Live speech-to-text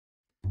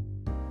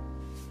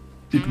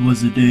It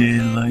was a day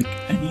like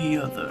any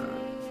other.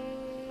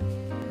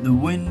 The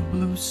wind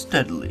blew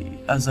steadily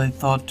as I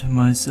thought to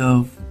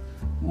myself,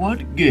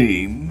 what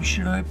game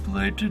should I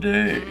play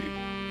today?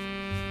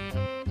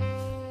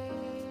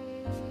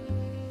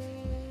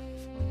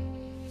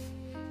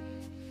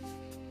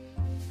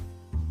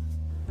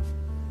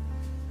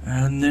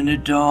 And then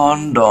it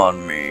dawned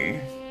on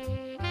me.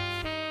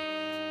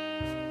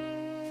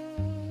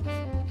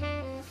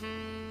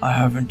 I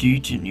haven't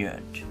eaten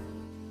yet.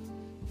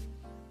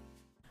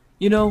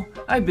 You know,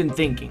 I've been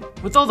thinking,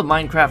 with all the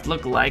Minecraft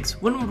lookalikes,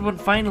 when would one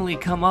finally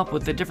come up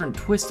with a different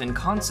twist and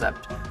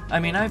concept? I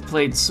mean, I've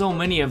played so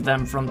many of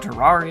them, from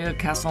Terraria,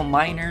 Castle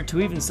Miner,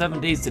 to even 7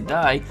 Days to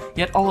Die,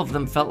 yet all of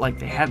them felt like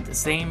they had the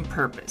same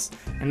purpose.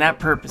 And that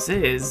purpose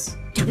is...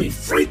 to be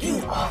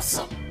freaking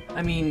awesome!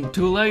 I mean,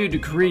 to allow you to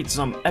create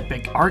some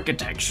epic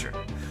architecture.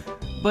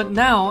 But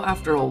now,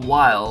 after a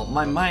while,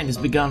 my mind has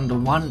begun to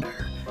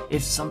wonder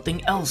if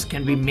something else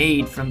can be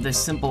made from this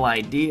simple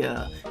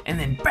idea. And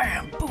then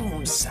bam,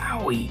 boom,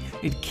 zowie,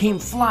 it came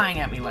flying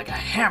at me like a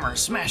hammer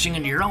smashing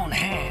into your own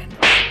hand.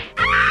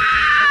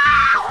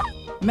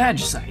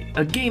 Magicite,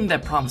 a game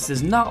that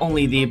promises not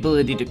only the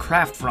ability to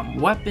craft from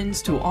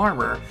weapons to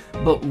armor,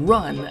 but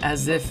run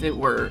as if it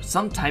were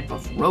some type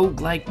of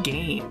roguelike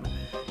game.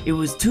 It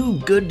was too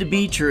good to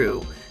be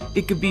true.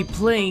 It could be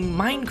playing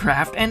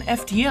Minecraft and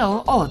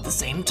FTL all at the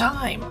same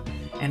time.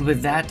 And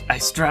with that, I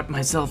strapped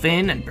myself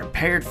in and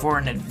prepared for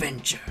an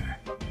adventure.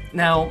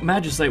 Now,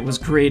 Magicite was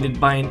created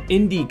by an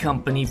indie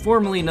company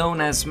formerly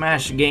known as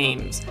Smash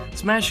Games.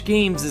 Smash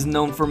Games is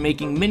known for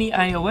making many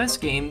iOS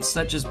games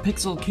such as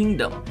Pixel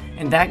Kingdom,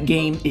 and that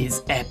game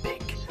is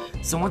epic.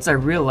 So once I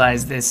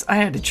realized this, I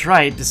had to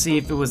try it to see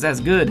if it was as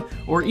good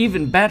or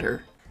even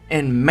better.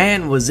 And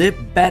man, was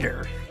it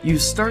better. You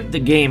start the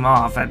game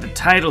off at the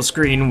title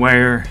screen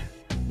where...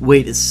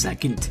 Wait a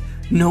second,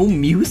 no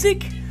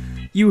music?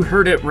 You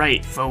heard it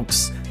right,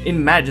 folks.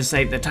 In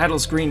Magicite, the title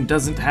screen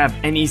doesn't have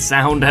any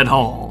sound at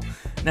all.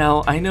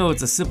 Now, I know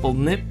it's a simple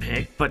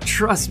nitpick, but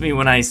trust me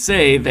when I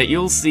say that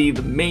you'll see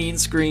the main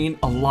screen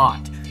a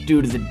lot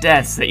due to the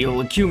deaths that you'll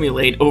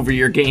accumulate over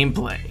your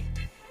gameplay.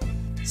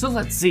 So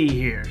let's see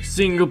here.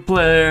 Single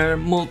player,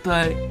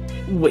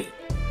 Wait,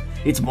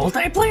 it's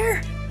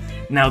multiplayer?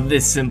 Now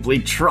this simply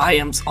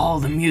triumphs all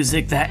the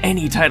music that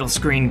any title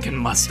screen can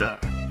muster.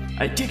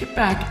 I take it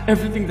back,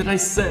 everything that I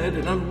said,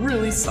 and I'm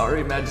really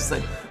sorry,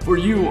 Magicite, for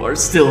you are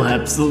still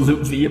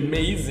absolutely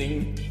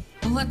amazing.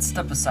 But let's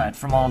step aside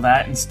from all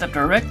that and step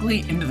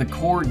directly into the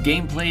core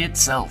gameplay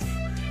itself.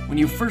 When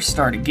you first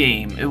start a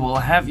game, it will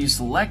have you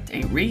select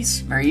a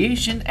race,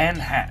 variation, and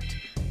hat.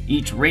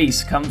 Each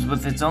race comes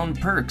with its own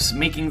perks,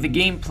 making the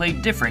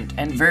gameplay different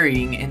and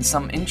varying in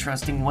some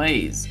interesting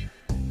ways.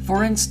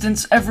 For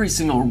instance, every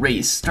single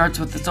race starts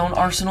with its own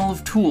arsenal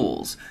of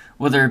tools.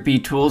 Whether it be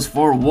tools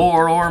for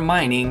war or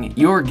mining,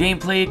 your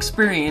gameplay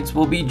experience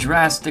will be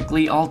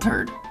drastically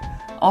altered.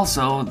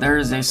 Also, there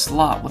is a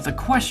slot with a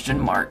question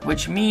mark,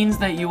 which means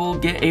that you will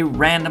get a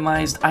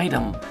randomized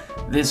item.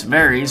 This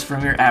varies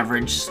from your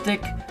average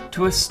stick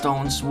to a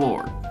stone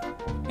sword.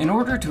 In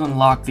order to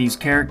unlock these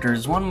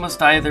characters, one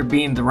must either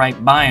be in the right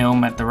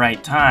biome at the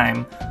right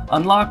time,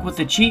 unlock with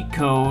a cheat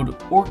code,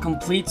 or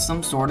complete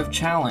some sort of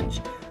challenge.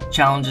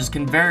 Challenges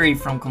can vary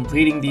from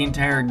completing the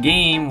entire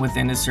game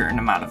within a certain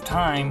amount of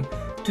time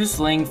to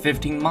slaying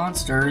 15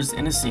 monsters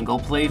in a single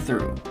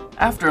playthrough.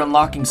 After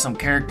unlocking some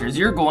characters,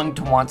 you're going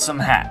to want some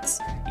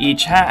hats.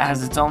 Each hat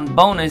has its own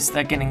bonus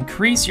that can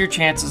increase your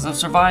chances of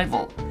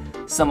survival.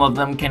 Some of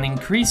them can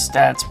increase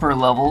stats per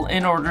level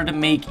in order to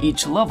make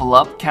each level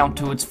up count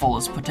to its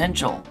fullest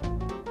potential.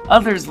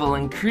 Others will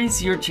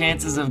increase your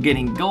chances of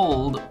getting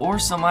gold or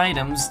some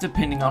items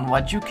depending on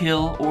what you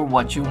kill or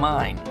what you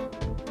mine.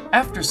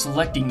 After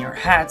selecting your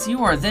hats,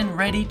 you are then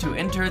ready to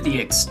enter the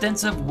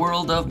extensive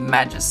world of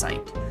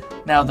Magicite.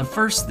 Now, the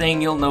first thing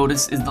you'll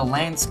notice is the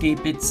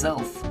landscape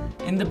itself.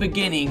 In the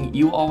beginning,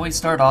 you always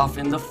start off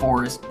in the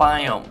forest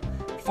biome.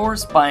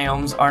 Forest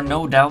biomes are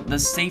no doubt the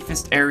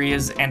safest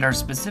areas and are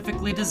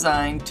specifically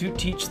designed to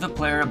teach the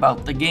player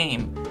about the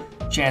game.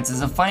 Chances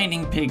of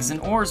finding pigs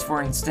and ores,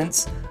 for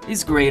instance,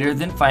 is greater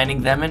than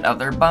finding them in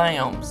other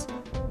biomes.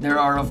 There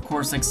are of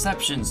course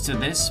exceptions to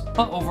this,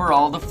 but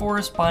overall the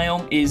forest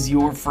biome is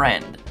your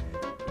friend.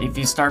 If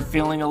you start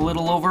feeling a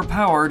little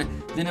overpowered,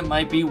 then it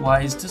might be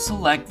wise to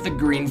select the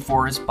green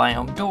forest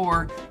biome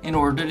door in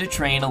order to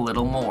train a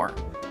little more.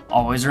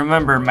 Always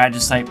remember,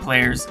 Magicite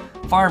players,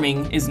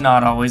 farming is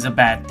not always a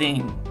bad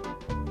thing.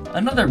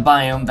 Another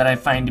biome that I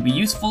find to be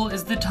useful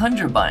is the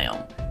tundra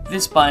biome.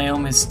 This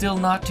biome is still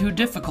not too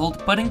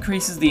difficult, but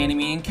increases the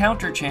enemy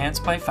encounter chance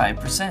by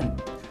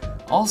 5%.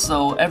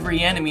 Also, every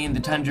enemy in the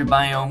tundra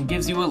biome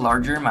gives you a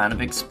larger amount of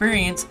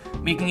experience,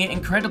 making it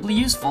incredibly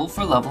useful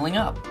for leveling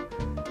up.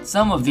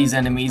 Some of these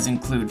enemies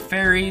include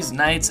fairies,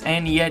 knights,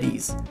 and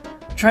yetis.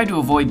 Try to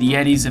avoid the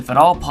yetis if at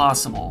all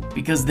possible,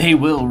 because they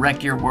will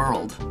wreck your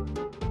world.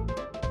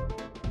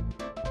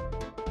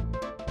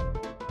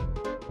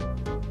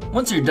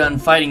 Once you're done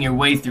fighting your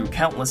way through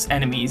countless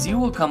enemies, you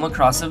will come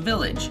across a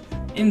village.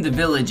 In the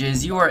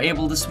villages, you are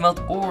able to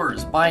smelt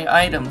ores, buy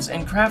items,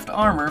 and craft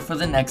armor for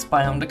the next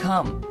biome to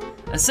come.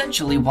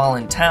 Essentially, while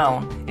in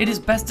town, it is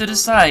best to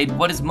decide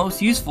what is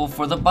most useful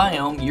for the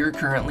biome you're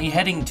currently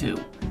heading to.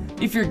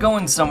 If you're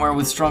going somewhere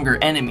with stronger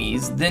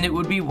enemies, then it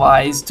would be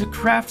wise to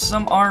craft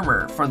some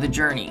armor for the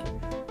journey.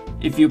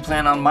 If you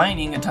plan on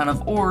mining a ton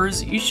of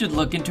ores, you should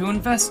look into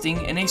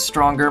investing in a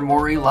stronger,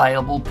 more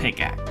reliable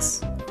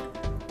pickaxe.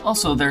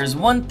 Also, there's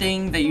one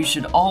thing that you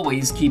should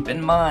always keep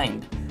in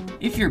mind.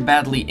 If you're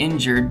badly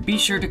injured, be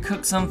sure to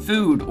cook some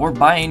food or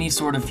buy any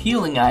sort of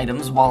healing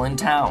items while in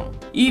town.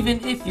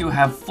 Even if you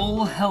have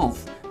full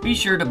health, be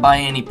sure to buy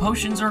any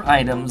potions or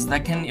items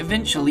that can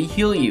eventually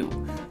heal you.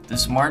 The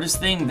smartest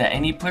thing that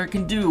any player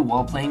can do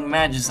while playing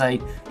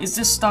Magicite is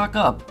to stock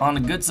up on a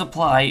good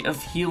supply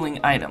of healing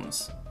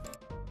items.